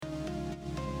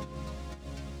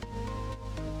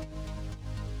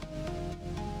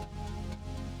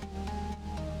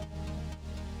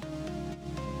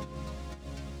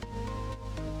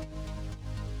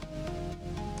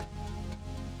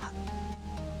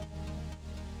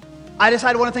I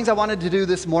decided one of the things I wanted to do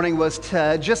this morning was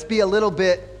to just be a little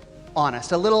bit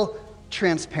honest, a little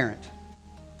transparent.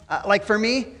 Like for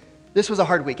me, this was a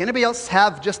hard week. Anybody else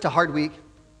have just a hard week?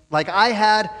 Like I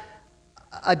had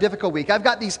a difficult week. I've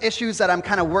got these issues that I'm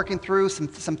kind of working through, some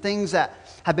things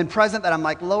that have been present that I'm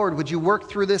like, Lord, would you work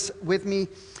through this with me?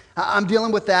 I'm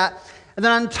dealing with that. And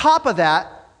then on top of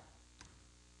that,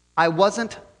 I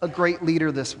wasn't a great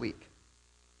leader this week.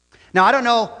 Now, I don't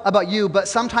know about you, but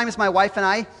sometimes my wife and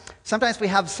I, sometimes we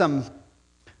have some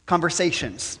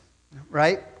conversations,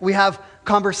 right? We have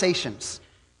conversations.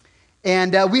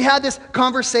 And we had this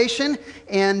conversation,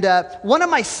 and one of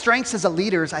my strengths as a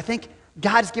leader is I think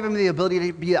God's given me the ability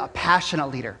to be a passionate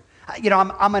leader.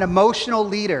 I'm an emotional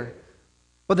leader.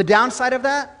 But the downside of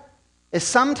that is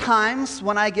sometimes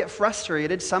when I get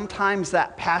frustrated, sometimes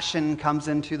that passion comes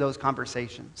into those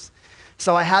conversations.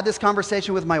 So I had this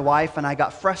conversation with my wife, and I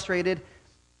got frustrated,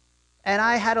 and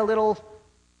I had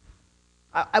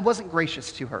I wasn't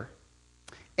gracious to her.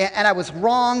 And I was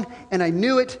wrong, and I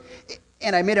knew it,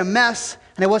 and I made a mess,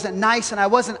 and I wasn't nice, and I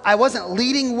wasn't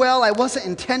leading well, I wasn't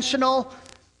intentional.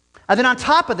 And then on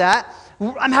top of that,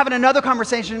 I'm having another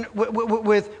conversation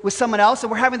with someone else,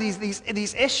 and we're having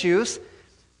these issues,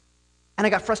 and I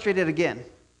got frustrated again.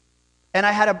 And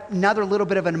I had another little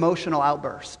bit of an emotional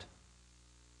outburst.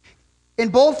 In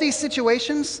both these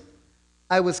situations,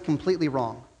 I was completely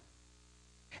wrong.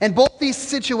 In both these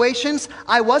situations,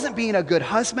 I wasn't being a good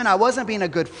husband, I wasn't being a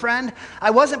good friend,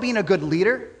 I wasn't being a good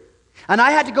leader. And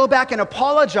I had to go back and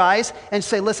apologize and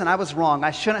say, listen, I was wrong. I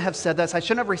shouldn't have said this. I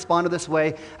shouldn't have responded this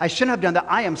way. I shouldn't have done that.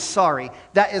 I am sorry.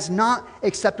 That is not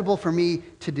acceptable for me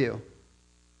to do.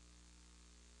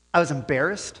 I was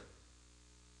embarrassed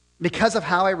because of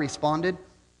how I responded.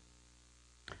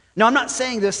 Now, I'm not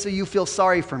saying this so you feel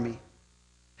sorry for me.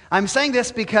 I'm saying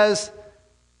this because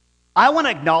I want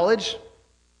to acknowledge,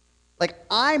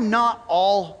 I'm not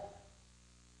all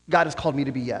God has called me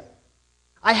to be yet.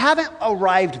 I haven't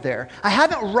arrived there. I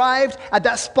haven't arrived at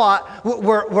that spot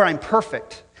where I'm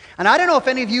perfect. And I don't know if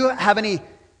any of you have any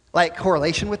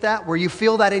correlation with that, where you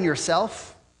feel that in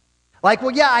yourself.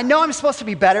 I know I'm supposed to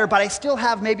be better, but I still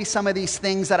have maybe some of these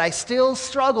things that I still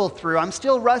struggle through. I'm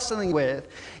still wrestling with.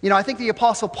 I think the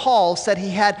Apostle Paul said he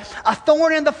had a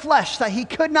thorn in the flesh that he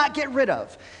could not get rid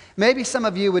of. Maybe some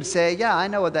of you would say, yeah, I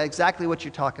know exactly what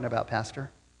you're talking about,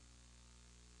 Pastor.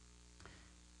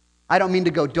 I don't mean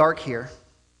to go dark here.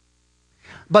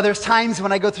 But there's times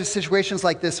when I go through situations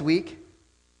like this week,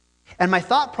 and my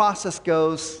thought process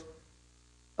goes,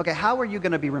 okay, how are you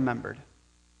going to be remembered?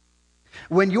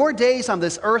 When your days on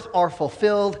this earth are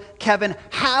fulfilled, Kevin,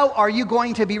 how are you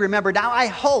going to be remembered? Now, I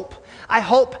hope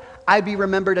I'd be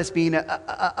remembered as being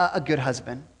a good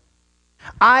husband.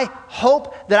 I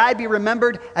hope that I'd be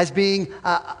remembered as being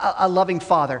a loving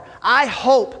father. I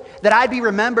hope that I'd be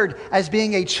remembered as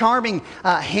being a charming,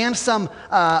 handsome,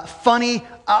 funny,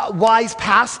 wise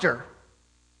pastor.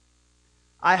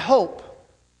 I hope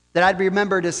that I'd be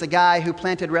remembered as the guy who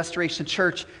planted Restoration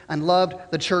Church and loved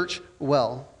the church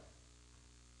well.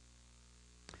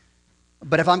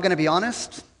 But if I'm going to be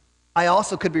honest, I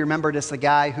also could be remembered as the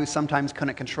guy who sometimes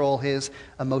couldn't control his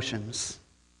emotions.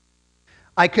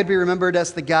 I could be remembered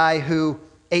as the guy who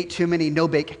ate too many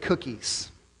no-bake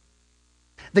cookies.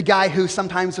 The guy who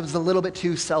sometimes was a little bit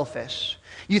too selfish.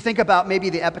 You think about maybe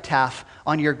the epitaph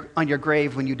on your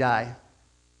grave when you die.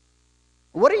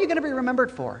 What are you going to be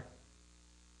remembered for?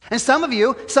 And some of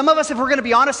us, if we're going to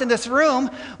be honest in this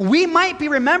room, we might be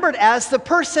remembered as the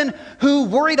person who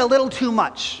worried a little too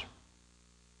much.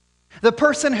 The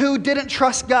person who didn't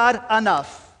trust God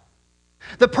enough.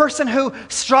 The person who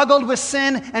struggled with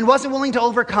sin and wasn't willing to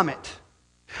overcome it.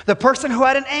 The person who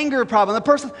had an anger problem.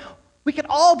 We could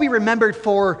all be remembered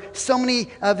for so many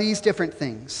of these different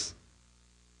things.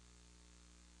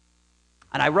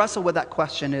 And I wrestle with that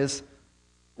question is,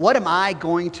 what am I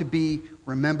going to be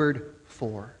remembered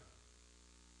for?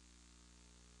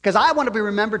 Because I want to be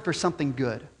remembered for something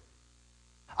good.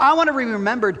 I want to be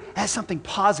remembered as something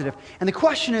positive. And the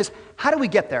question is, how do we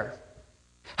get there?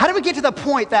 How do we get to the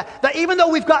point that even though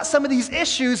we've got some of these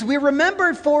issues, we're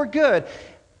remembered for good?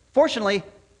 Fortunately,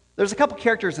 there's a couple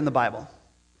characters in the Bible.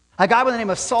 A guy by the name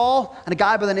of Saul and a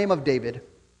guy by the name of David.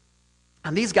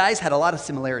 And these guys had a lot of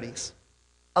similarities.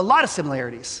 A lot of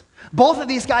similarities. Both of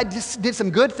these guys did some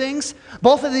good things.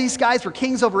 Both of these guys were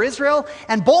kings over Israel.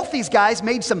 And both these guys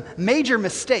made some major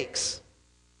mistakes.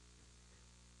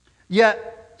 Yet,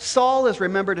 Saul is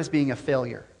remembered as being a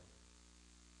failure.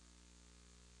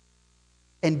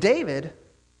 And David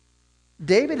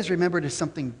is remembered as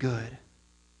something good.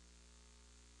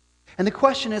 And the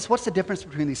question is, what's the difference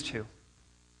between these two?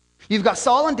 You've got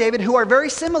Saul and David who are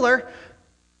very similar,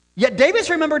 Yet David's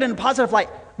remembered in a positive light.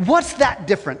 What's that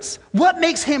difference? What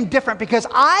makes him different? Because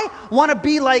I want to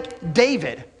be like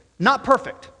David, not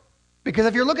perfect. Because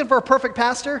if you're looking for a perfect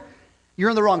pastor, you're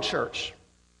in the wrong church.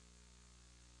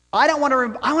 I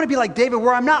want to be like David,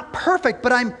 where I'm not perfect,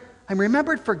 but I'm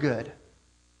remembered for good.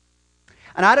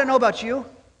 And I don't know about you,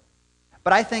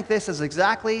 but I think this is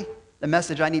exactly the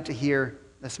message I need to hear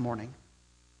this morning.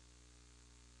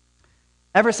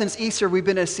 Ever since Easter, we've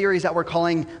been in a series that we're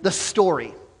calling The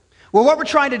Story. Well, what we're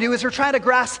trying to do is we're trying to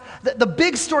grasp the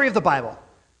big story of the Bible.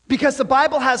 Because the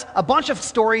Bible has a bunch of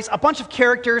stories, a bunch of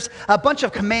characters, a bunch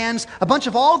of commands, a bunch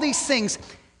of all these things.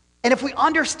 And if we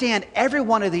understand every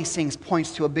one of these things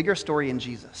points to a bigger story in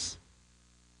Jesus.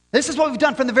 This is what we've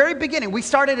done from the very beginning. We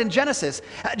started in Genesis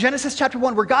chapter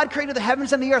 1, where God created the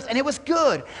heavens and the earth, and it was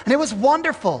good, and it was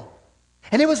wonderful,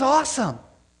 and it was awesome.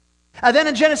 And then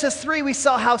in Genesis 3, we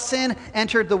saw how sin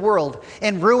entered the world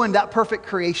and ruined that perfect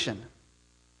creation.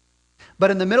 But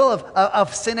in the middle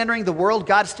of sin entering the world,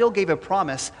 God still gave a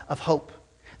promise of hope,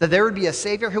 that there would be a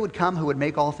Savior who would come who would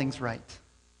make all things right.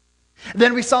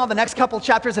 Then we saw the next couple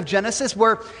chapters of Genesis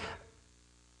where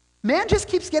man just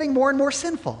keeps getting more and more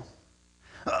sinful.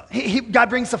 God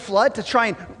brings the flood to try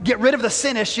and get rid of the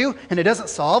sin issue, and it doesn't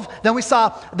solve. Then we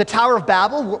saw the Tower of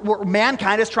Babel, where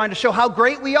mankind is trying to show how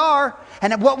great we are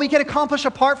and what we can accomplish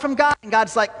apart from God. And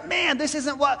God's like, man, this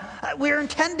isn't what we're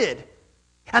intended.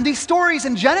 And these stories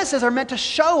in Genesis are meant to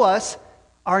show us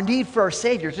our need for our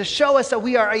Savior, to show us that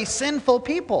we are a sinful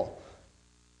people.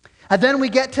 And then we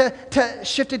get to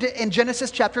shift it in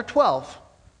Genesis chapter 12.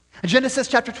 In Genesis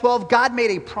chapter 12, God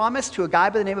made a promise to a guy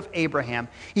by the name of Abraham.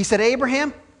 He said,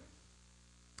 Abraham,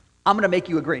 I'm going to make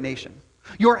you a great nation.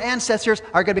 Your ancestors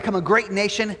are going to become a great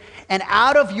nation, and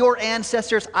out of your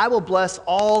ancestors, I will bless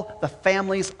all the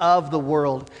families of the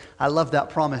world. I love that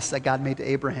promise that God made to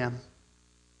Abraham.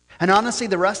 And honestly,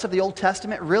 the rest of the Old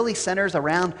Testament really centers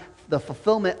around the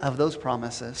fulfillment of those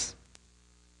promises.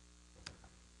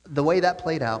 The way that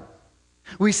played out.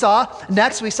 We saw in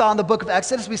the book of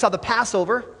Exodus, we saw the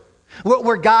Passover,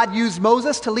 where God used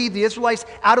Moses to lead the Israelites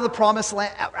out of the promised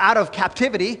land, out of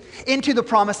captivity into the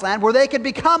promised land, where they could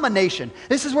become a nation.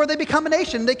 This is where they become a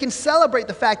nation. They can celebrate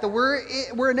the fact that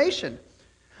we're a nation.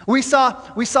 We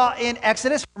saw in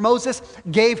Exodus where Moses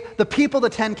gave the people the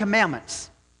 10 Commandments.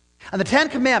 And the 10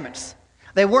 Commandments,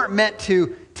 they weren't meant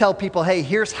to tell people, hey,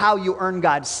 here's how you earn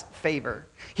God's favor.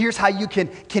 Here's how you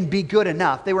can be good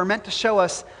enough. They were meant to show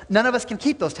us none of us can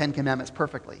keep those 10 Commandments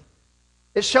perfectly.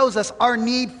 It shows us our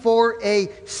need for a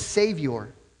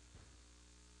Savior.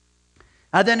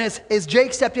 And then as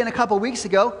Jake stepped in a couple weeks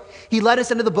ago, he led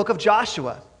us into the book of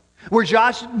Joshua, where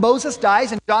Moses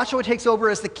dies and Joshua takes over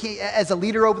as a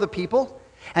leader over the people.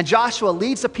 And Joshua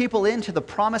leads the people into the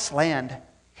promised land,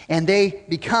 and they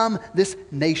become this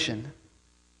nation.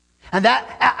 And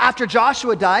that, after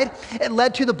Joshua died, it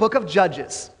led to the book of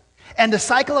Judges. And the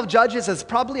cycle of Judges is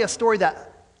probably a story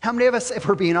that how many of us, if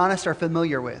we're being honest, are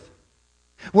familiar with?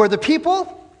 Where the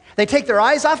people, they take their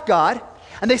eyes off God,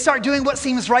 and they start doing what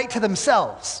seems right to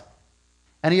themselves.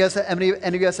 Any of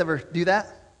us ever do that?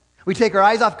 We take our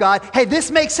eyes off God. Hey,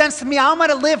 this makes sense to me. I'm going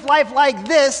to live life like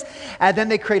this. And then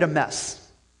they create a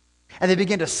mess. And they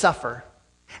begin to suffer.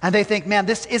 And they think, man,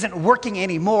 this isn't working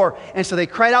anymore. And so they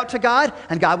cried out to God,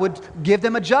 and God would give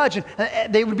them a judge,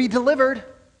 and they would be delivered.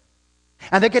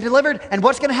 And they get delivered, and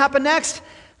what's going to happen next?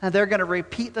 And they're going to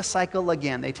repeat the cycle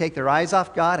again. They take their eyes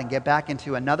off God and get back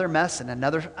into another mess and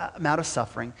another amount of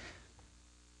suffering.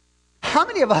 How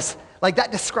many of us, like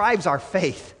that describes our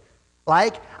faith?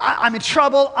 Like, I'm in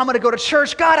trouble, I'm going to go to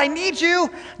church. God, I need you.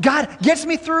 God gets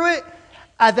me through it.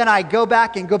 And then I go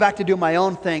back to do my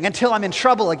own thing until I'm in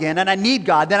trouble again and I need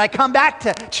God. Then I come back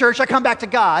to church, I come back to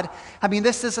God. I mean,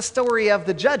 this is a story of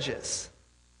the Judges.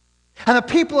 And the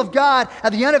people of God,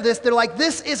 at the end of this, they're like,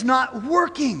 this is not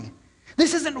working.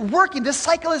 This isn't working. This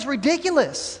cycle is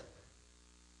ridiculous.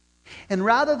 And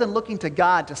rather than looking to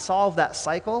God to solve that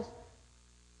cycle,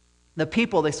 the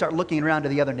people, they start looking around to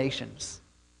the other nations.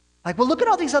 Like, well, look at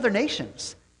all these other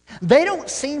nations. They don't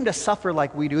seem to suffer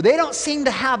like we do. They don't seem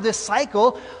to have this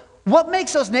cycle. What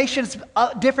makes those nations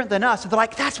different than us? They're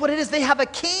like, that's what it is. They have a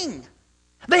king.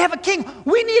 They have a king.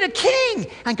 We need a king.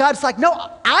 And God's like,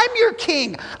 no, I'm your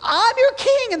king. I'm your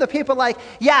king. And the people are like,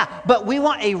 yeah, but we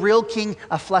want a real king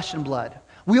of flesh and blood.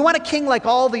 We want a king like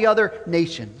all the other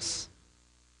nations.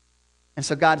 And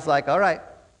so God's like, all right,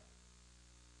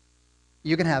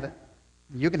 you can have it.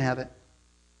 You can have it.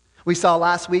 We saw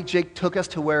last week, Jake took us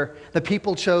to where the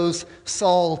people chose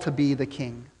Saul to be the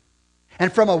king.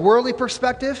 And from a worldly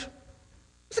perspective,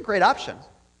 it's a great option.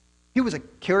 He was a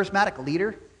charismatic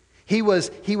leader. He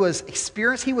was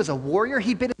experienced. He was a warrior.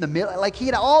 He'd been in the middle. Like, he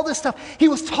had all this stuff. He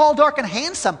was tall, dark, and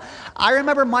handsome. I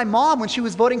remember my mom, when she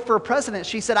was voting for a president,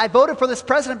 she said, I voted for this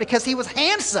president because he was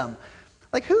handsome.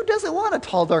 Like, who doesn't want a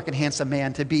tall, dark, and handsome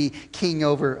man to be king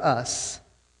over us?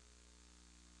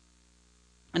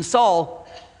 And Saul,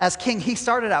 as king, he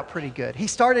started out pretty good. He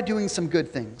started doing some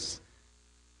good things.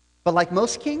 But like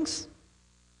most kings,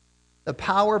 the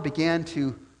power began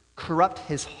to corrupt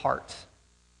his heart.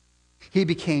 He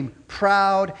became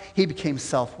proud. He became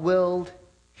self-willed.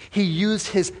 He used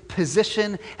his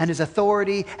position and his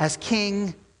authority as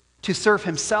king to serve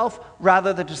himself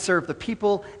rather than to serve the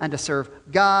people and to serve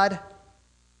God.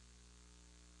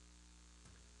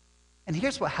 And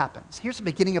here's what happens. Here's the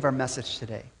beginning of our message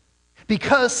today.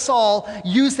 Because Saul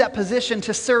used that position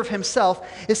to serve himself,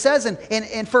 it says in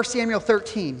 1 Samuel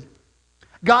 13,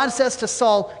 God says to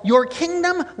Saul, your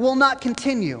kingdom will not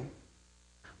continue,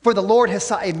 for the Lord has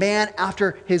sought a man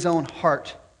after his own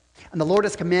heart. And the Lord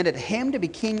has commanded him to be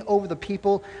king over the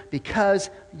people because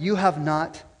you have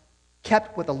not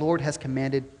kept what the Lord has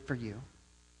commanded for you.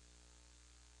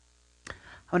 I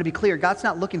want to be clear, God's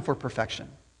not looking for perfection.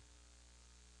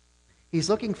 He's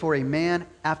looking for a man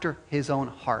after his own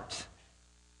heart.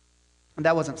 And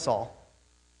that wasn't Saul.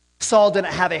 Saul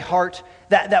didn't have a heart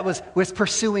that was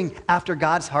pursuing after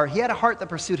God's heart. He had a heart that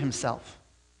pursued himself,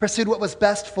 pursued what was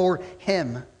best for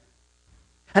him.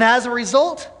 And as a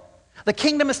result, the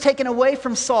kingdom is taken away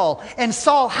from Saul. And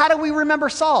Saul, how do we remember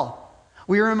Saul?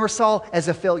 We remember Saul as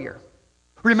a failure.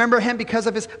 We remember him because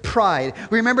of his pride.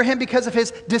 We remember him because of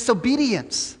his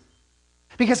disobedience.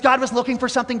 Because God was looking for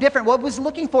something different. What was he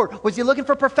looking for? Was he looking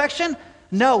for perfection?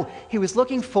 No, he was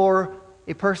looking for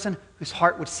a person whose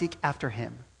heart would seek after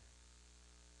him.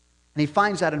 And he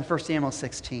finds that in 1 Samuel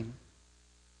 16.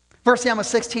 1 Samuel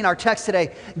 16, our text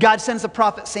today, God sends the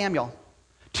prophet Samuel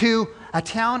to a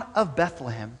town of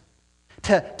Bethlehem,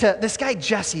 to this guy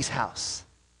Jesse's house.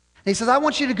 And he says, I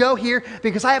want you to go here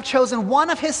because I have chosen one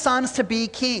of his sons to be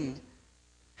king.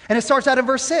 And it starts out in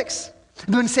verse 6.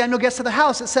 When Samuel gets to the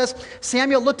house, it says,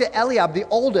 Samuel looked at Eliab, the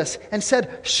oldest, and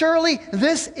said, surely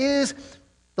this is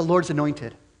the Lord's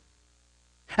anointed.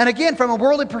 And again, from a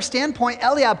worldly standpoint,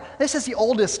 Eliab, this is the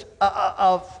oldest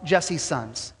of Jesse's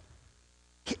sons.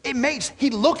 He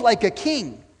looked like a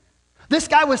king. This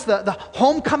guy was the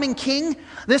homecoming king.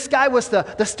 This guy was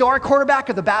the star quarterback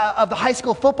of the high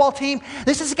school football team.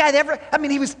 This is the guy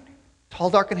he was tall,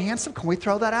 dark, and handsome. Can we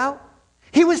throw that out?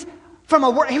 He was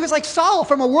like Saul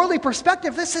from a worldly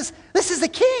perspective. This is the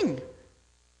king.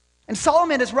 And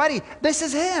Solomon is ready. This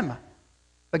is him.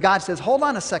 But God says, hold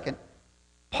on a second.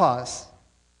 Pause.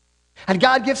 And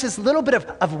God gives this little bit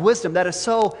of wisdom that is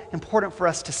so important for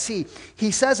us to see.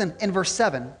 He says in verse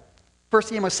 7, 1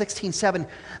 Samuel 16:7,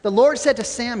 the Lord said to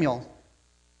Samuel,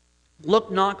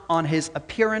 look not on his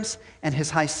appearance and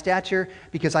his high stature,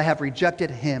 because I have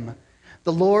rejected him.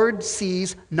 The Lord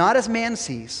sees not as man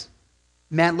sees.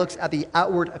 Man looks at the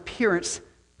outward appearance,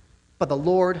 but the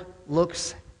Lord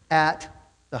looks at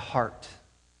the heart.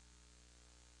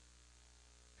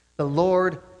 The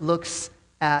Lord looks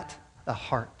at the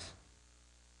heart.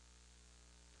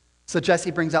 So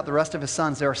Jesse brings out the rest of his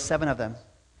sons. There are 7 of them.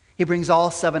 He brings all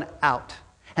 7 out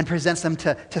and presents them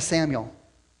to Samuel.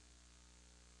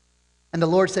 And the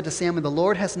Lord said to Samuel, the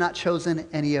Lord has not chosen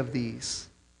any of these.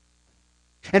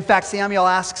 In fact, Samuel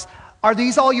asks, are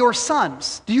these all your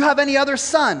sons? Do you have any other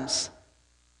sons?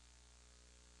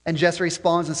 And Jesse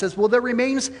responds and says, well, there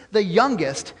remains the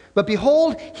youngest, but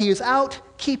behold, he is out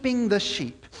keeping the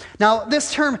sheep. Now,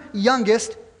 this term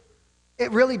youngest, it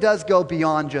really does go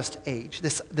beyond just age,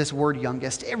 this word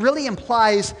youngest. It really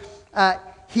implies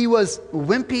he was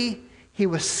wimpy, he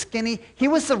was skinny, he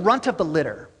was the runt of the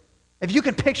litter. If you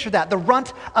can picture that, the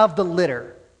runt of the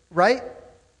litter, right?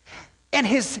 And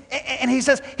he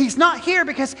says he's not here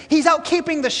because he's out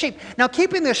keeping the sheep. Now,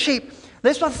 keeping the sheep,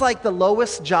 this was like the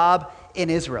lowest job in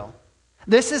Israel.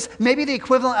 This is maybe the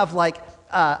equivalent of like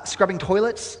scrubbing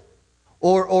toilets.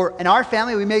 Or in our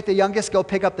family, we make the youngest go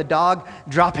pick up the dog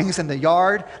droppings in the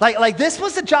yard. Like this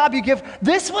was the job you give.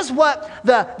 This was what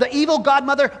the evil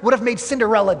godmother would have made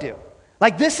Cinderella do.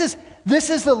 Like this is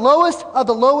the lowest of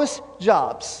the lowest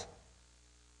jobs.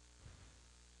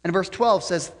 And verse 12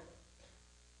 says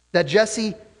that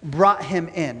Jesse brought him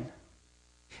in.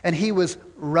 And he was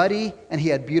ruddy and he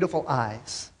had beautiful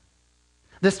eyes.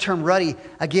 This term ruddy,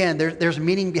 again, there's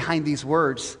meaning behind these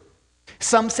words.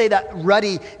 Some say that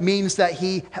ruddy means that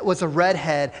he was a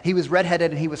redhead. He was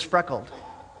redheaded and he was freckled.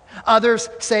 Others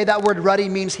say that word ruddy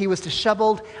means he was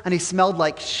disheveled and he smelled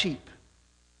like sheep.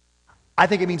 I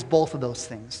think it means both of those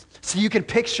things. So you can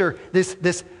picture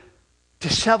this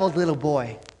disheveled little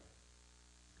boy.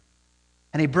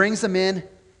 And he brings them in.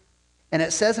 And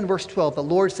it says in verse 12, the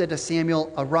Lord said to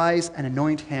Samuel, arise and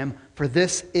anoint him, for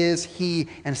this is he.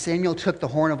 And Samuel took the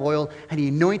horn of oil, and he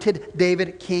anointed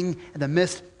David king in the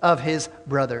midst of his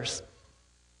brothers.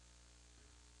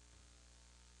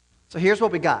 So here's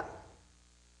what we got.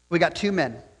 We got two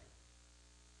men,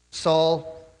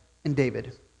 Saul and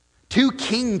David. Two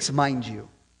kings, mind you.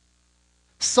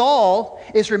 Saul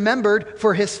is remembered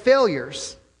for his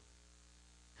failures.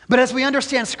 But as we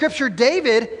understand Scripture,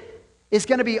 David is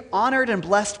going to be honored and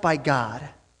blessed by God.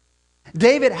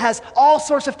 David has all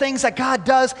sorts of things that God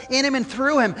does in him and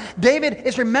through him. David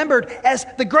is remembered as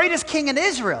the greatest king in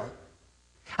Israel.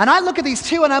 And I look at these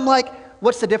two and I'm like,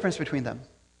 what's the difference between them?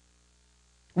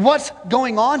 What's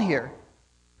going on here?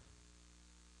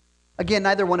 Again,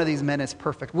 neither one of these men is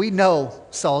perfect. We know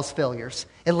Saul's failures.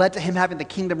 It led to him having the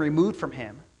kingdom removed from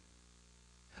him.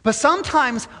 But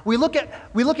sometimes we look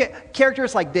at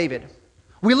characters like David.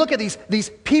 We look at these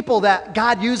people that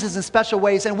God uses in special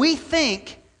ways, and we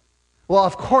think, well,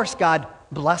 of course God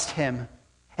blessed him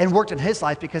and worked in his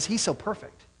life because he's so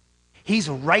perfect. He's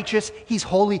righteous. He's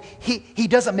holy. He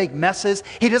doesn't make messes.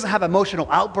 He doesn't have emotional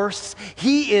outbursts.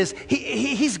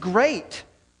 He's great.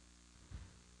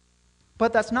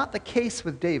 But that's not the case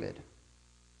with David.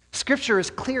 Scripture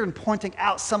is clear in pointing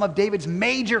out some of David's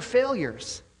major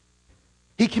failures.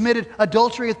 He committed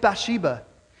adultery with Bathsheba.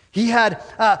 He had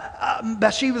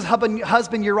Bathsheba's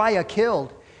husband Uriah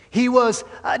killed. He was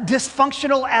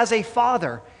dysfunctional as a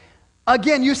father.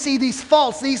 Again, you see these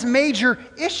faults, these major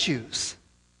issues.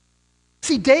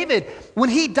 See, David, when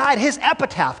he died, his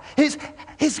epitaph,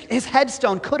 his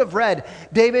headstone could have read,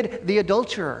 David the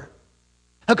adulterer.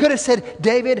 It could have said,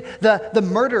 David the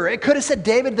murderer. It could have said,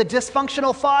 David the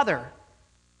dysfunctional father.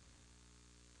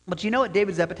 But do you know what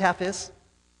David's epitaph is?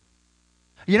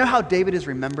 You know how David is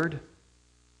remembered?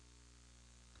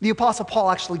 The Apostle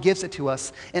Paul actually gives it to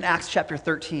us in Acts chapter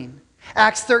 13.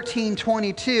 Acts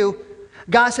 13:22,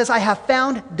 God says, I have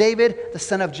found David, the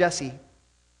son of Jesse.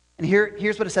 And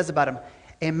here's what it says about him.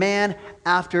 A man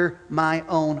after my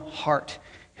own heart,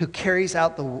 who carries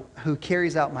out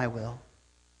my will.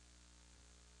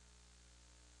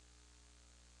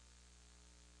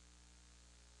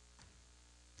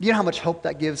 Do you know how much hope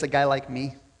that gives a guy like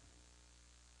me?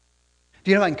 Do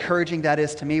you know how encouraging that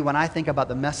is to me when I think about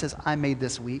the messes I made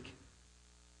this week?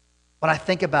 When I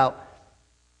think about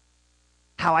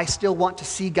how I still want to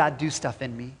see God do stuff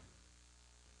in me.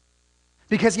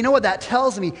 Because you know what that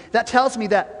tells me? That tells me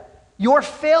that your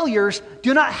failures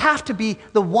do not have to be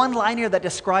the one-liner that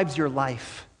describes your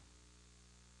life.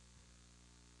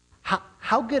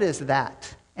 How good is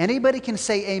that? Anybody can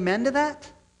say amen to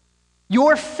that?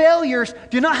 Your failures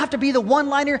do not have to be the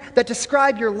one-liner that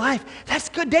describe your life. That's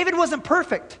good. David wasn't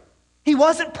perfect. He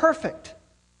wasn't perfect,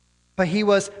 but he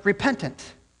was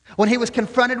repentant. When he was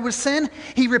confronted with sin,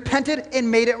 he repented and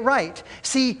made it right.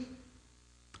 See,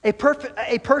 a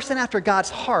person after God's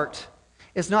heart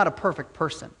is not a perfect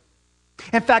person.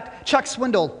 In fact, Chuck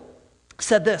Swindoll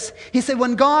said this. He said,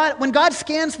 when God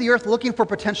scans the earth looking for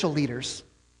potential leaders,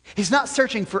 he's not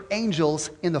searching for angels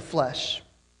in the flesh.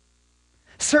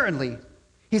 Certainly,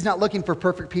 he's not looking for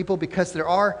perfect people because there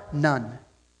are none.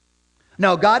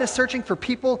 No, God is searching for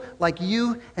people like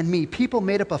you and me, people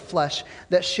made up of flesh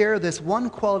that share this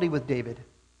one quality with David.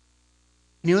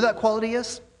 You know what that quality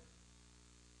is?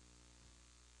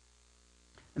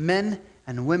 Men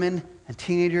and women and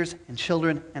teenagers and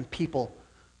children and people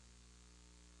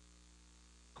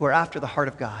who are after the heart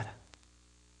of God.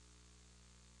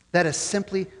 That is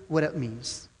simply what it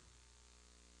means.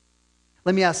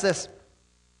 Let me ask this.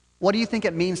 What do you think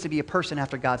it means to be a person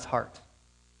after God's heart?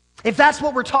 If that's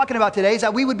what we're talking about today, is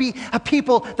that we would be a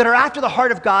people that are after the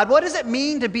heart of God, what does it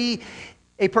mean to be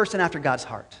a person after God's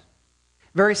heart?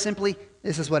 Very simply,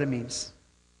 this is what it means.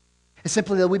 It's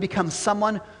simply that we become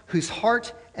someone whose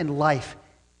heart and life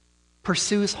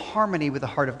pursues harmony with the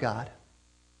heart of God.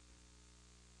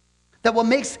 That what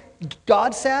makes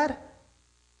God sad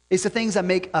is the things that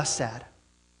make us sad.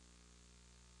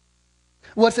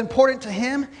 What's important to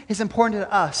him is important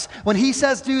to us. When he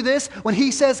says do this, when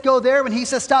he says go there, when he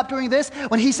says stop doing this,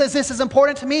 when he says this is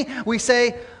important to me, we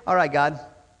say, all right, God,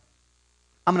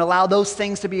 I'm going to allow those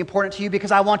things to be important to you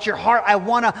because I want your heart. I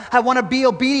want to be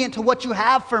obedient to what you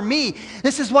have for me.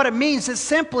 This is what it means. It's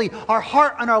simply our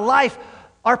heart and our life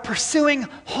are pursuing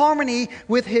harmony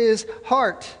with his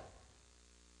heart.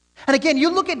 And again, you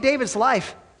look at David's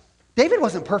life. David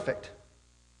wasn't perfect.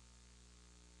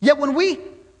 Yet when we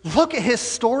look at his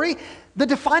story, the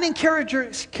defining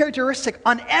characteristic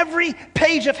on every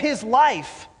page of his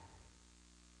life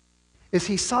is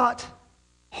he sought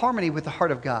harmony with the heart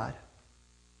of God.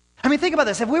 I mean, think about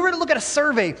this. If we were to look at a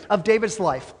survey of David's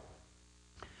life,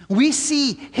 we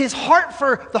see his heart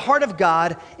for the heart of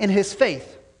God in his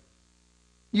faith.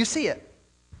 You see it.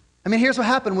 I mean, here's what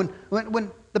happened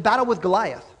when the battle with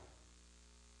Goliath.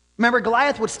 Remember,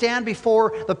 Goliath would stand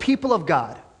before the people of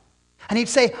God. And he'd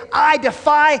say, I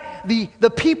defy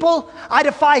the people. I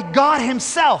defy God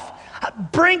himself.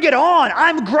 Bring it on.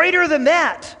 I'm greater than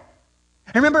that.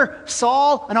 And remember,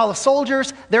 Saul and all the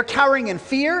soldiers, they're cowering in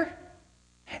fear.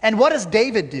 And what does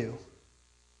David do?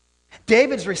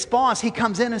 David's response, he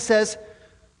comes in and says,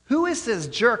 who is this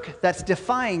jerk that's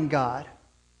defying God?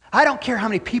 I don't care how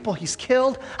many people he's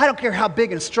killed. I don't care how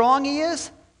big and strong he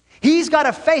is. He's got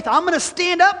a faith. I'm going to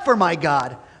stand up for my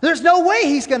God. There's no way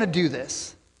he's going to do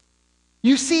this.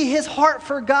 You see his heart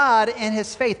for God and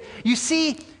his faith. You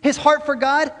see his heart for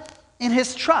God and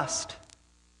his trust.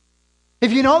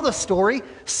 If you know the story,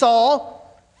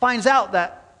 Saul finds out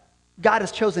that God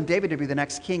has chosen David to be the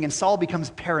next king, and Saul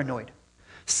becomes paranoid.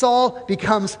 Saul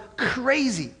becomes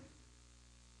crazy.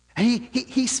 And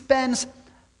he spends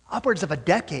upwards of a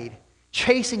decade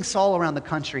chasing Saul around the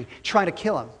country, trying to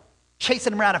kill him.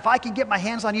 Chasing him around. If I can get my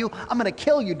hands on you, I'm going to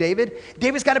kill you, David.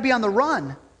 David's got to be on the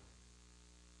run.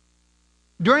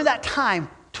 During that time,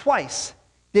 twice,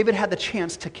 David had the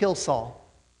chance to kill Saul,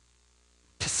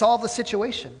 to solve the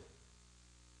situation.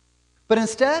 But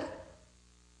instead,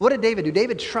 what did David do?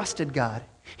 David trusted God.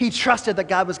 He trusted that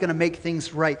God was going to make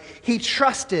things right. He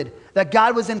trusted that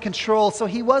God was in control, so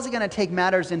he wasn't going to take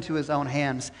matters into his own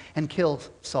hands and kill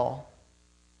Saul.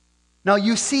 Now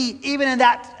you see, even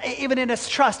in his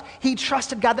trust, he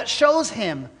trusted God. That shows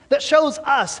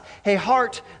us a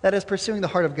heart that is pursuing the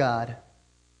heart of God.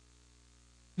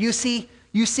 You see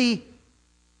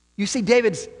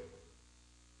David's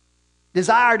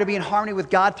desire to be in harmony with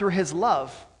God through his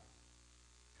love.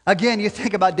 Again, you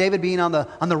think about David being on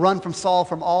the run from Saul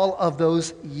from all of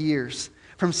those years,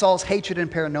 from Saul's hatred and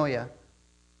paranoia.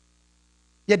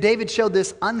 Yet David showed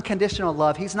this unconditional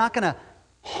love. He's not going to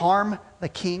harm the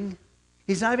king.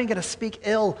 He's not even going to speak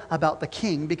ill about the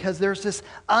king because there's this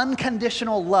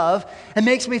unconditional love. It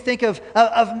makes me think of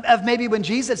maybe when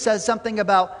Jesus says something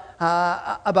about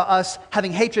us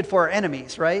having hatred for our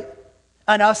enemies, right?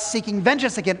 And us seeking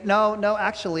vengeance against. No,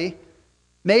 actually.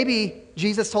 Maybe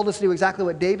Jesus told us to do exactly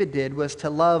what David did, was to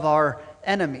love our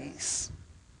enemies.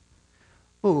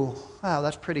 Ooh, wow,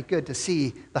 that's pretty good to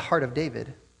see the heart of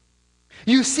David.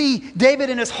 You see David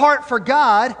in his heart for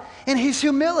God and his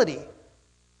humility.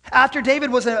 After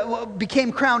David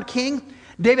became crowned king,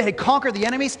 David had conquered the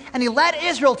enemies, and he led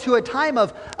Israel to a time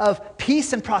of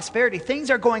peace and prosperity.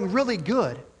 Things are going really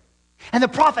good. And the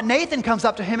prophet Nathan comes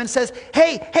up to him and says,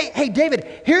 hey,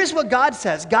 David, here's what God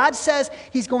says. God says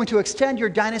he's going to extend your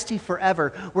dynasty forever,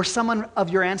 where someone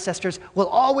of your ancestors will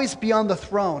always be on the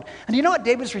throne. And you know what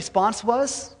David's response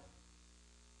was?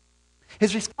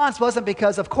 His response wasn't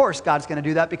because, of course, God's going to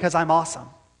do that because I'm awesome.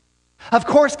 Of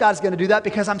course, God's going to do that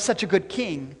because I'm such a good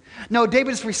king. No,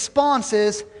 David's response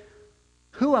is,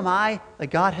 who am I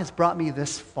that God has brought me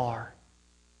this far?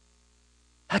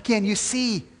 Again, you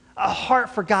see a heart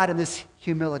for God in this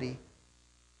humility.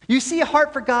 You see a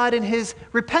heart for God in his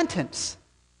repentance.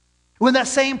 When that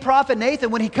same prophet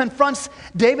Nathan, when he confronts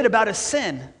David about his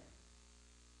sin,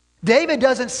 David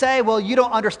doesn't say, well, you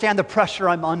don't understand the pressure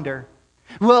I'm under.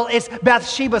 Well, it's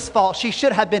Bathsheba's fault. She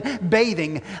should have been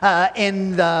bathing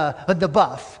in the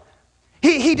buff.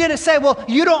 He didn't say, well,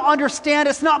 you don't understand.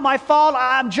 It's not my fault.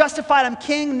 I'm justified. I'm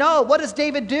king. No. What does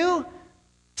David do?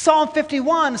 Psalm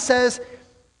 51 says,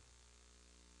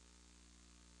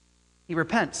 he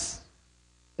repents.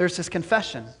 There's his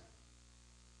confession.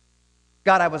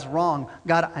 God, I was wrong.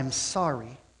 God, I'm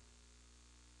sorry.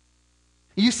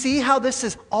 You see how this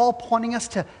is all pointing us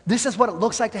to, this is what it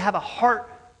looks like to have a heart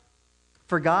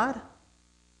for God?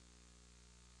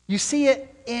 You see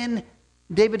it in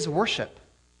David's worship.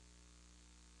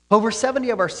 Over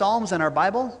 70 of our Psalms in our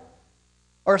Bible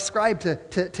are ascribed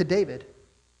to David.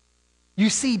 You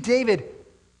see David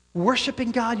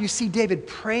worshiping God. You see David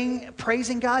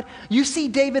praising God. You see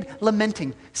David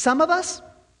lamenting. Some of us,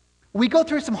 we go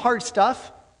through some hard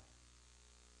stuff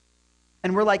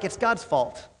and we're like, it's God's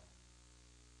fault.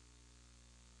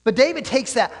 But David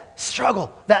takes that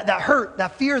struggle, that hurt,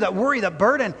 that fear, that worry, that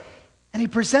burden, and he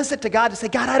presents it to God to say,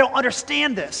 God, I don't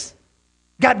understand this.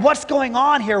 God, what's going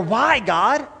on here? Why,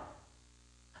 God?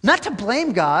 Not to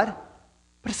blame God,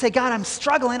 but to say, God, I'm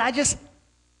struggling.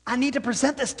 I need to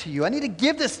present this to you. I need to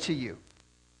give this to you.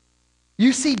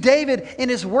 You see David in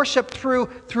his worship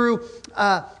through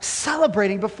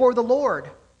celebrating before the Lord.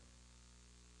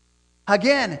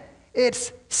 Again,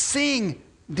 it's seeing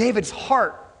David's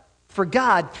heart for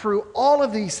God through all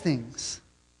of these things.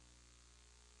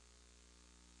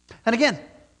 And again,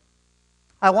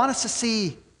 I want us to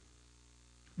see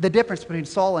the difference between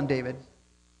Saul and David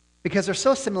because there's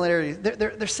so similarities.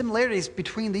 There's similarities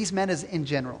between these men as in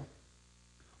general.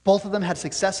 Both of them had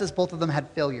successes. Both of them had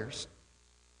failures.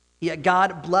 Yet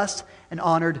God blessed and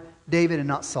honored David and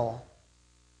not Saul.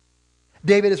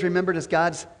 David is remembered as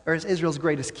as Israel's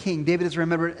greatest king. David is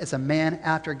remembered as a man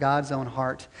after God's own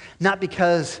heart. Not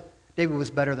because David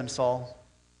was better than Saul.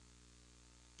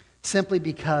 Simply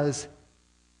because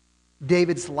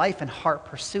David's life and heart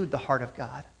pursued the heart of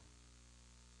God.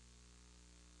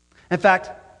 In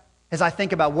fact, as I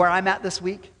think about where I'm at this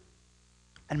week,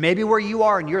 and maybe where you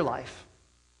are in your life,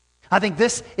 I think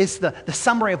this is the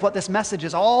summary of what this message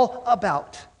is all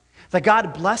about. That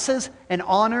God blesses and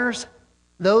honors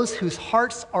those whose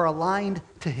hearts are aligned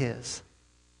to His.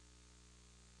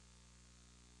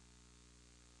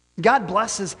 God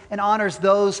blesses and honors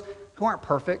those who aren't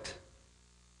perfect.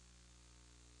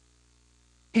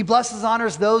 He blesses and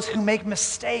honors those who make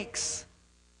mistakes.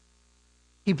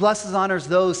 He blesses and honors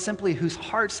those simply whose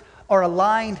hearts are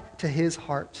aligned to His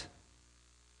heart.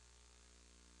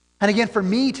 And again, for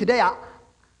me today,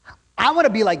 I want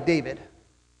to be like David.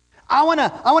 I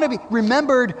want to be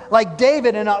remembered like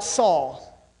David and not Saul.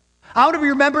 I want to be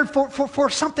remembered for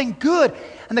something good.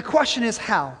 And the question is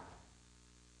how?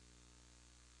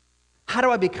 How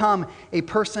do I become a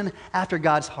person after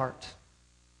God's heart?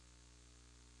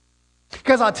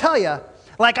 Because I'll tell you,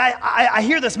 like I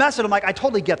hear this message, I'm like, I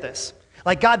totally get this.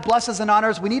 Like God blesses and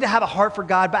honors, we need to have a heart for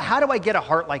God, but how do I get a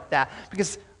heart like that?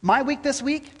 Because my week this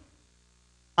week,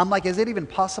 I'm like, is it even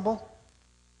possible?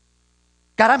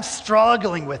 God, I'm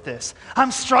struggling with this.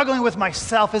 I'm struggling with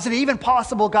myself. Is it even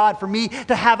possible, God, for me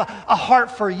to have a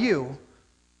heart for you?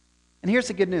 And here's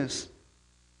the good news.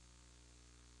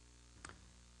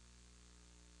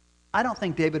 I don't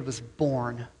think David was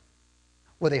born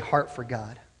with a heart for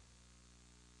God.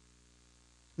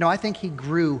 No, I think he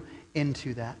grew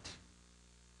into that.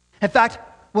 In fact,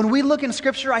 when we look in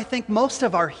Scripture, I think most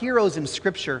of our heroes in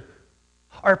Scripture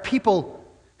are people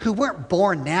who weren't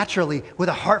born naturally with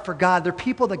a heart for God. They're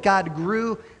people that God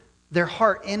grew their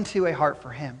heart into a heart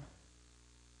for Him.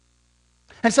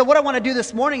 And so what I want to do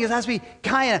this morning is, as we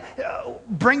kind of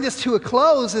bring this to a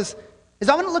close, is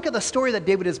I want to look at the story that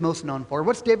David is most known for.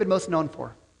 What's David most known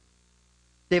for?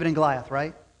 David and Goliath,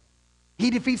 right?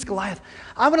 He defeats Goliath.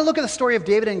 I want to look at the story of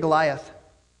David and Goliath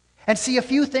and see a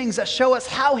few things that show us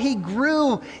how he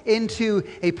grew into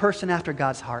a person after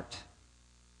God's heart.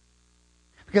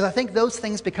 Because I think those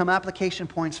things become application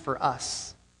points for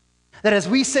us. That as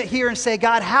we sit here and say,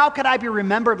 God, how could I be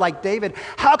remembered like David?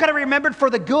 How could I be remembered for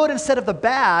the good instead of the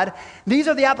bad? These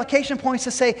are the application points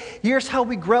to say, here's how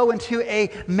we grow into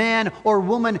a man or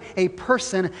woman, a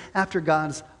person after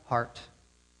God's heart.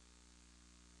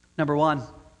 Number one,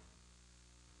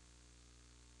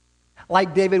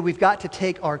 like David, we've got to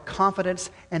take our confidence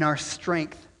and our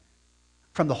strength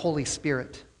from the Holy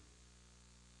Spirit.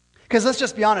 Because let's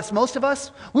just be honest, most of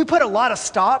us, we put a lot of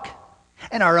stock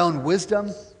in our own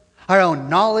wisdom, our own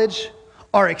knowledge,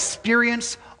 our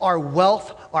experience, our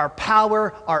wealth, our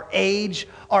power, our age,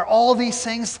 all these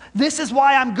things. This is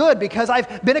why I'm good, because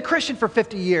I've been a Christian for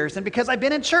 50 years, and because I've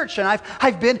been in church, and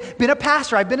I've been a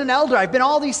pastor, I've been an elder, I've been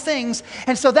all these things,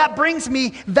 and so that brings me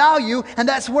value, and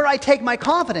that's where I take my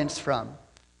confidence from.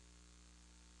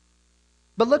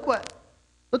 But look what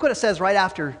it says right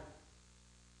after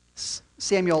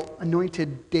Samuel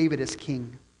anointed David as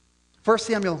king. 1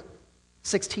 Samuel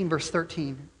 16, verse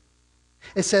 13.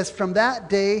 It says, from that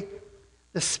day,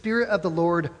 the Spirit of the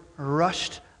Lord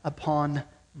rushed upon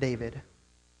David.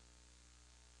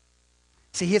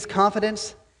 See, his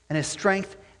confidence and his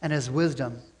strength and his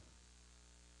wisdom,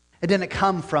 it didn't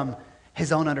come from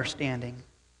his own understanding.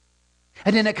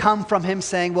 It didn't come from him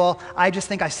saying, well, I just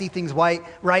think I see things right,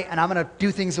 and I'm going to do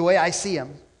things the way I see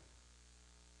them.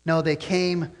 No, they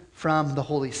came from the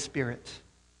Holy Spirit.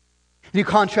 And you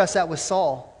contrast that with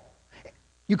Saul.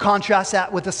 You contrast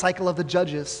that with the cycle of the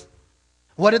judges.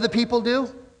 What did the people do?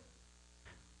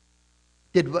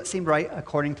 Did what seemed right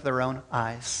according to their own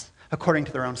eyes, according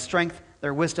to their own strength,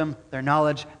 their wisdom, their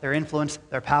knowledge, their influence,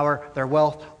 their power, their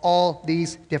wealth, all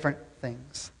these different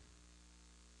things.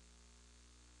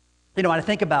 You know, when I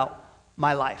think about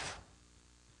my life,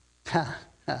 think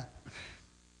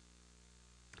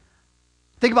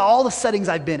about all the settings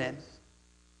I've been in.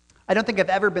 I don't think I've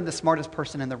ever been the smartest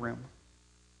person in the room.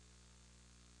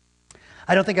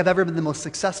 I don't think I've ever been the most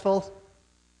successful.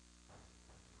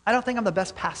 I don't think I'm the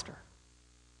best pastor.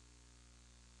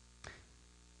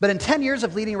 But in 10 years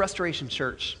of leading Restoration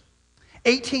Church,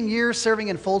 18 years serving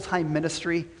in full-time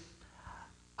ministry,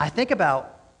 I think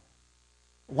about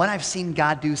when I've seen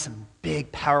God do some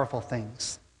big, powerful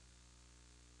things.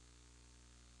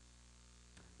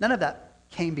 None of that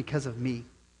came because of me.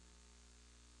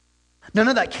 None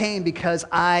of that came because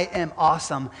I am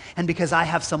awesome and because I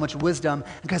have so much wisdom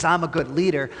and because I'm a good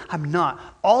leader. I'm not.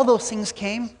 All those things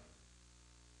came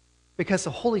because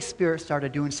the Holy Spirit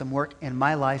started doing some work in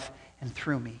my life and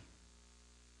through me.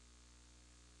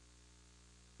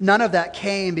 None of that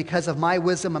came because of my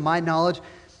wisdom and my knowledge.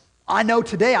 I know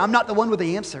today I'm not the one with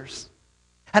the answers.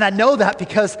 And I know that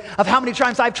because of how many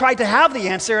times I've tried to have the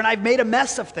answer and I've made a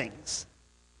mess of things.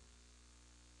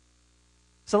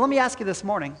 So let me ask you this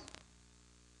morning.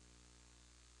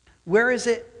 Where is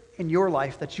it in your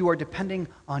life that you are depending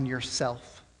on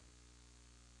yourself?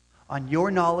 On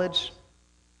your knowledge,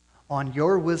 on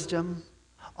your wisdom,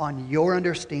 on your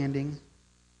understanding?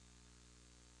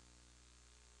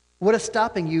 What is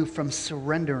stopping you from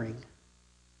surrendering?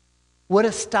 What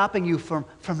is stopping you from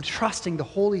trusting the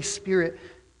Holy Spirit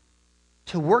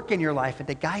to work in your life and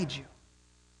to guide you?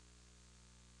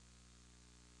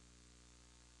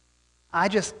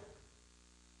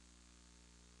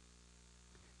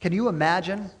 Can you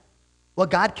imagine what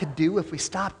God could do if we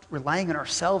stopped relying on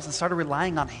ourselves and started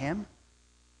relying on Him?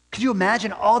 Could you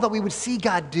imagine all that we would see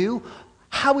God do?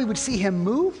 How we would see Him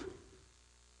move?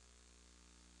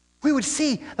 We would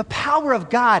see the power of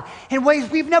God in ways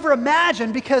we've never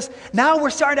imagined because now we're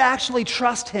starting to actually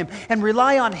trust Him and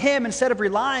rely on Him instead of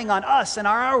relying on us and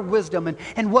our wisdom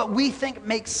and what we think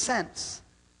makes sense.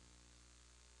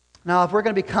 Now, if we're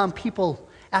going to become people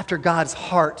after God's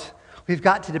heart, we've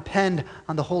got to depend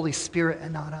on the Holy Spirit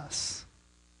and not us.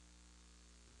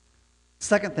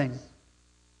 Second thing,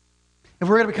 if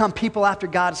we're going to become people after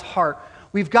God's heart,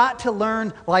 we've got to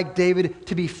learn, like David,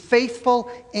 to be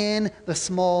faithful in the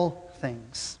small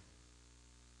things.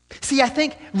 See, I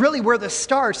think really where this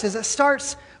starts is it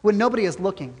starts when nobody is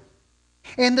looking.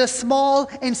 In the small,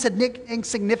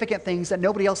 insignificant things that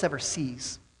nobody else ever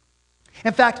sees.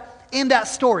 In fact, in that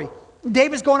story,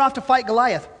 David's going off to fight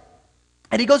Goliath.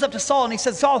 And he goes up to Saul and he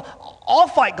says, Saul, I'll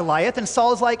fight Goliath. And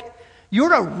Saul's like,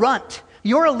 you're a runt.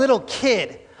 You're a little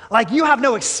kid. Like, you have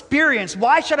no experience.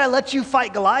 Why should I let you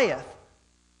fight Goliath?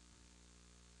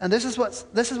 And this is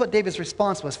what David's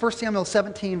response was. 1 Samuel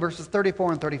 17, verses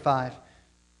 34 and 35.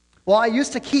 Well, I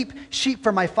used to keep sheep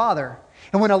for my father.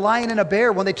 And when a lion and a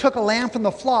bear, when they took a lamb from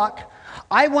the flock,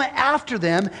 I went after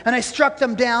them and I struck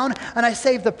them down and I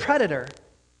saved the predator.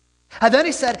 And then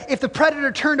he said, if the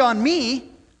predator turned on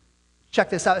me, check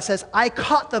this out. It says, I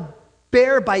caught the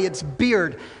bear by its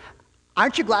beard.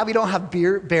 Aren't you glad we don't have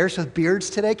bears with beards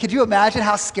today? Could you imagine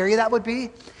how scary that would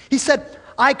be? He said,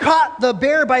 I caught the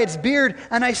bear by its beard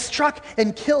and I struck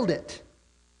and killed it.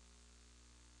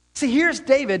 See, here's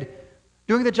David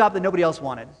doing the job that nobody else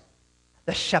wanted.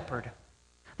 The shepherd,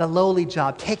 the lowly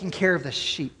job, taking care of the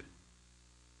sheep.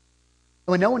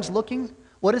 And when no one's looking,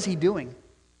 what is he doing?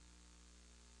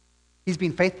 He's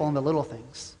being faithful in the little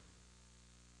things.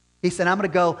 He said, I'm going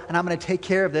to go and I'm going to take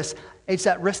care of this. It's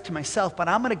at risk to myself, but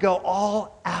I'm going to go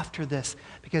all after this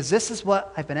because this is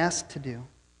what I've been asked to do.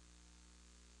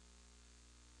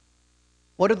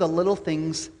 What are the little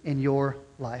things in your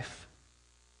life?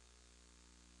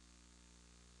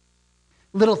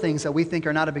 Little things that we think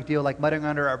are not a big deal, like muttering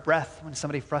under our breath when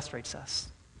somebody frustrates us.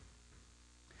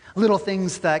 Little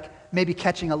things like maybe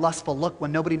catching a lustful look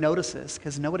when nobody notices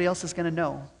because nobody else is going to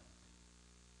know.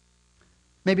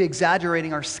 Maybe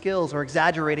exaggerating our skills or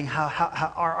exaggerating how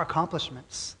our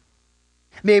accomplishments.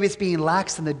 Maybe it's being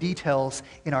lax in the details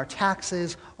in our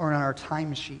taxes or in our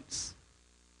timesheets.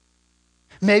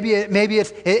 Maybe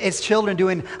it's children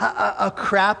doing a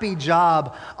crappy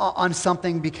job on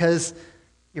something because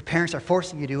your parents are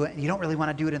forcing you to do it and you don't really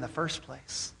want to do it in the first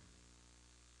place.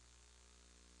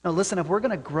 Now listen, if we're going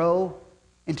to grow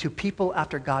into people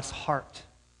after God's heart,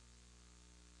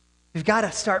 we've got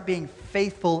to start being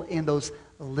faithful in those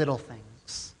little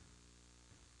things.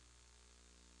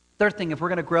 Third thing, if we're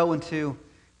going to grow into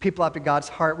people after God's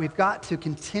heart, we've got to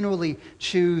continually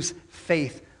choose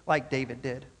faith like David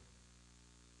did.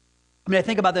 I mean, I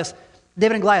think about this.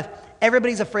 David and Goliath,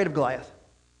 everybody's afraid of Goliath.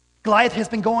 Goliath has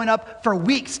been going up for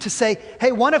weeks to say,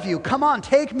 hey, one of you, come on,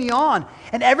 take me on.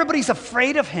 And everybody's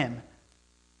afraid of him.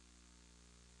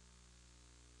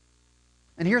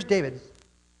 And here's David.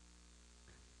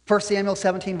 1 Samuel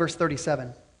 17, verse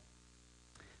 37.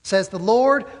 Says, the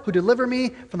Lord who delivered me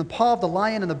from the paw of the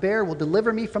lion and the bear will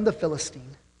deliver me from the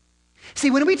Philistine. See,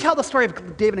 when we tell the story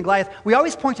of David and Goliath, we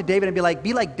always point to David and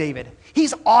be like David.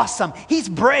 He's awesome. He's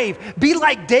brave. Be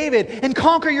like David and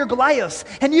conquer your Goliaths.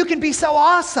 And you can be so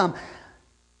awesome.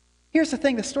 Here's the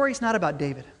thing. The story's not about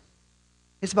David.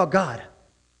 It's about God.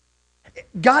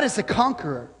 God is the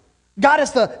conqueror. God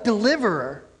is the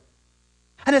deliverer.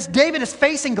 And as David is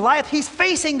facing Goliath, he's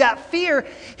facing that fear.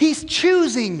 He's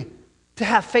choosing to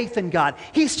have faith in God.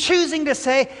 He's choosing to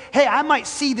say, hey, I might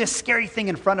see this scary thing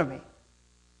in front of me,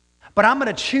 but I'm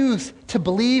going to choose to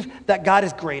believe that God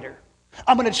is greater.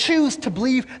 I'm going to choose to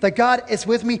believe that God is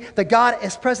with me, that God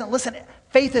is present. Listen,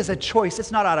 faith is a choice.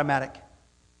 It's not automatic.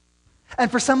 And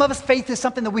for some of us, faith is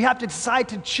something that we have to decide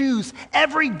to choose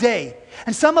every day.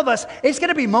 And some of us, it's going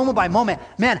to be moment by moment.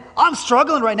 Man, I'm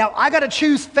struggling right now. I got to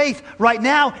choose faith right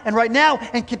now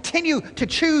and continue to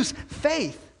choose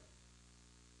faith.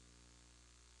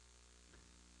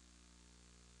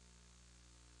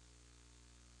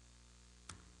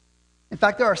 In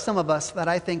fact, there are some of us that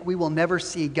I think we will never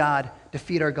see God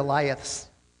defeat our Goliaths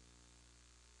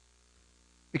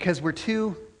because we're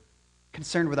too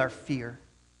concerned with our fear.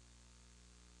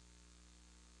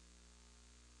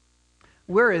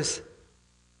 Where is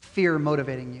fear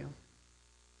motivating you?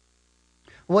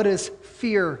 What is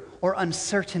fear or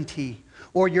uncertainty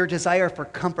or your desire for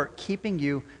comfort keeping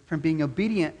you from being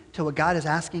obedient to what God is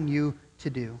asking you to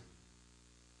do?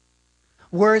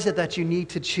 Where is it that you need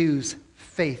to choose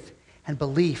faith and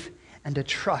belief and to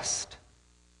trust?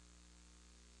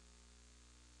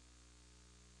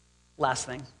 Last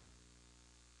thing.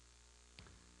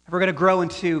 If we're going to grow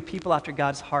into people after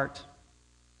God's heart,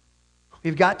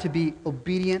 we've got to be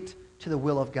obedient to the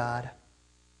will of God.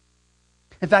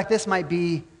 In fact, this might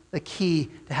be the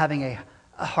key to having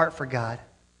a heart for God.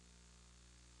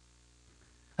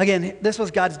 Again, this was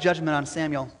God's judgment on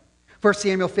Samuel. 1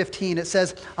 Samuel 15, it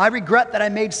says, I regret that I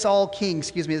made Saul king.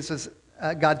 Excuse me, this is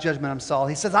God's judgment on Saul.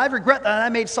 He says, I regret that I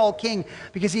made Saul king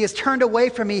because he has turned away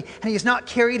from me and he has not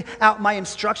carried out my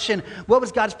instruction. What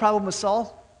was God's problem with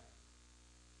Saul?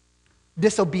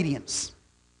 Disobedience.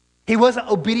 He wasn't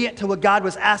obedient to what God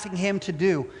was asking him to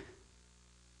do.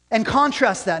 And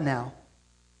contrast that now.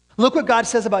 Look what God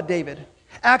says about David.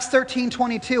 Acts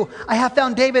 13:22. I have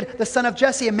found David, the son of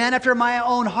Jesse, a man after my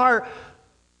own heart,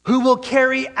 who will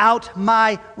carry out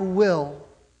my will.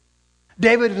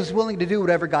 David was willing to do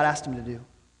whatever God asked him to do.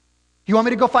 You want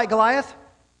me to go fight Goliath?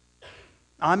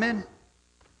 I'm in.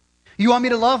 You want me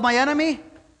to love my enemy?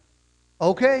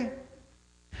 Okay.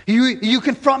 You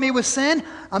confront me with sin?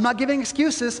 I'm not giving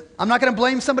excuses. I'm not going to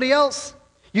blame somebody else.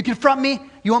 You confront me?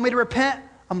 You want me to repent?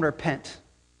 I'm going to repent.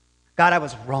 God, I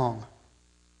was wrong.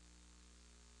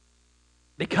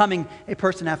 Becoming a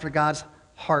person after God's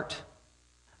heart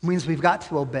means we've got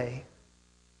to obey.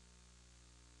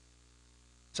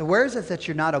 So where is it that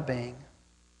you're not obeying?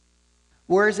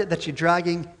 Where is it that you're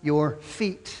dragging your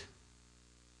feet?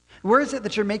 Where is it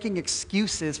that you're making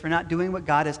excuses for not doing what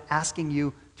God is asking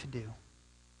you to do?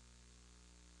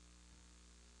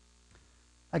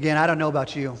 Again, I don't know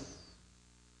about you,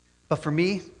 but for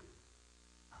me,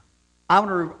 I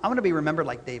want to be remembered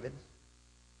like David.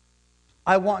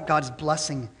 I want God's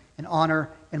blessing and honor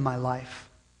in my life.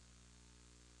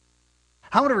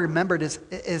 I want to be remembered as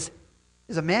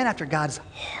a man after God's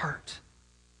heart.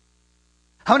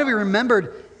 I want to be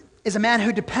remembered as a man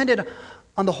who depended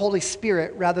on the Holy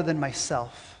Spirit rather than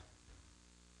myself.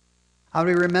 I want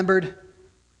to be remembered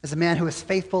as a man who is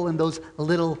faithful in those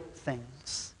little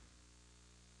things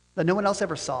that no one else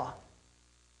ever saw.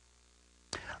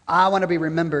 I want to be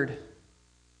remembered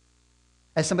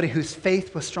as somebody whose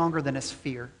faith was stronger than his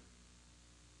fear.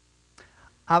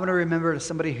 I want to remember as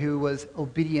somebody who was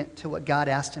obedient to what God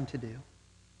asked him to do.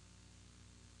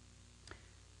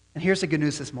 And here's the good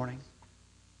news this morning.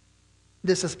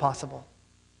 This is possible.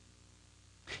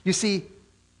 You see,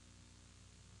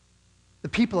 the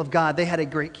people of God, they had a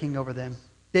great king over them.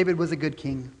 David was a good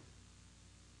king.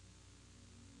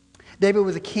 David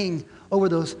was a king over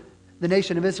the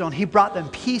nation of Israel, and he brought them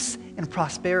peace and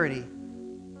prosperity.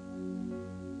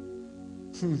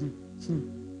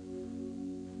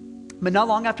 But not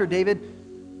long after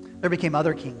David, there became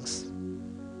other kings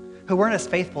who weren't as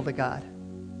faithful to God,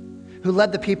 who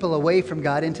led the people away from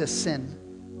God into sin.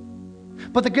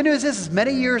 But the good news is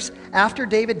many years after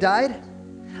David died,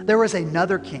 there was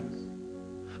another king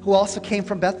who also came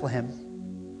from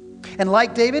Bethlehem. And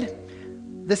like David,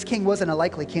 this king wasn't a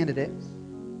likely candidate.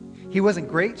 He wasn't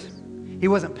great. He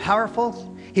wasn't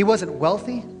powerful. He wasn't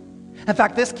wealthy. In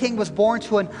fact, this king was born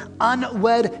to an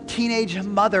unwed teenage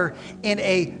mother in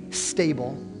a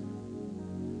stable.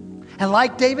 And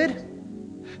like David,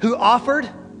 who offered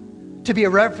to be a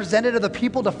representative of the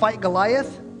people to fight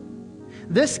Goliath,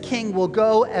 this king will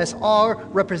go as our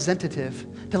representative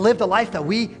to live the life that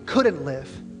we couldn't live,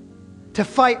 to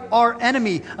fight our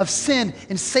enemy of sin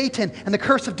and Satan and the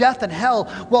curse of death and hell,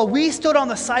 while we stood on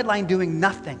the sideline doing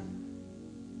nothing.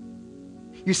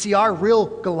 You see, our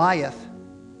real Goliath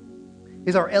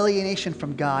is our alienation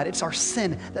from God. It's our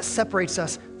sin that separates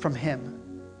us from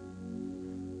Him.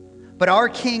 But our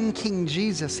King, King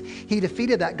Jesus, he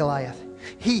defeated that Goliath.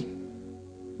 He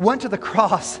went to the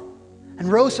cross and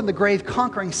rose from the grave,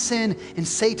 conquering sin and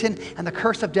Satan and the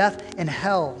curse of death and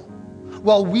hell.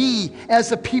 While we, as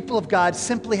the people of God,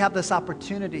 simply have this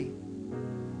opportunity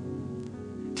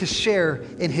to share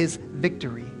in his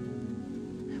victory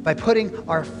by putting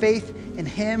our faith in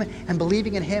him and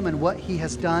believing in him and what he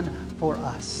has done for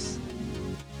us.